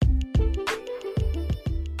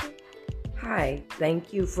Hi,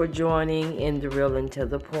 thank you for joining in the Real and to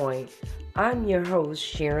the Point. I'm your host,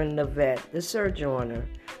 Sharon Levette, the Sojourner.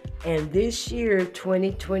 And this year,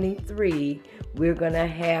 2023, we're going to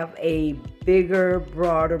have a bigger,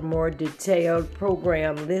 broader, more detailed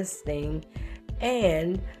program listing.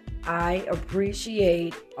 And I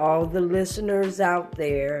appreciate all the listeners out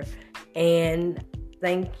there. And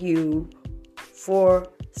thank you for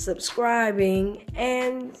subscribing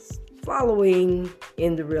and following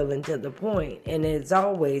in the Real and to the Point. And as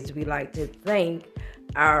always, we like to thank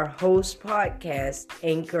our host podcast,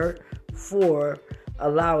 Anchor, for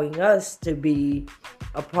allowing us to be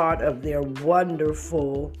a part of their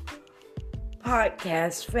wonderful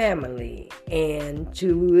podcast family. And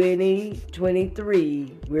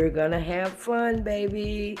 2023, we're going to have fun,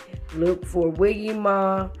 baby. Look for Wiggy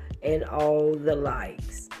Ma and all the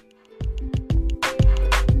likes.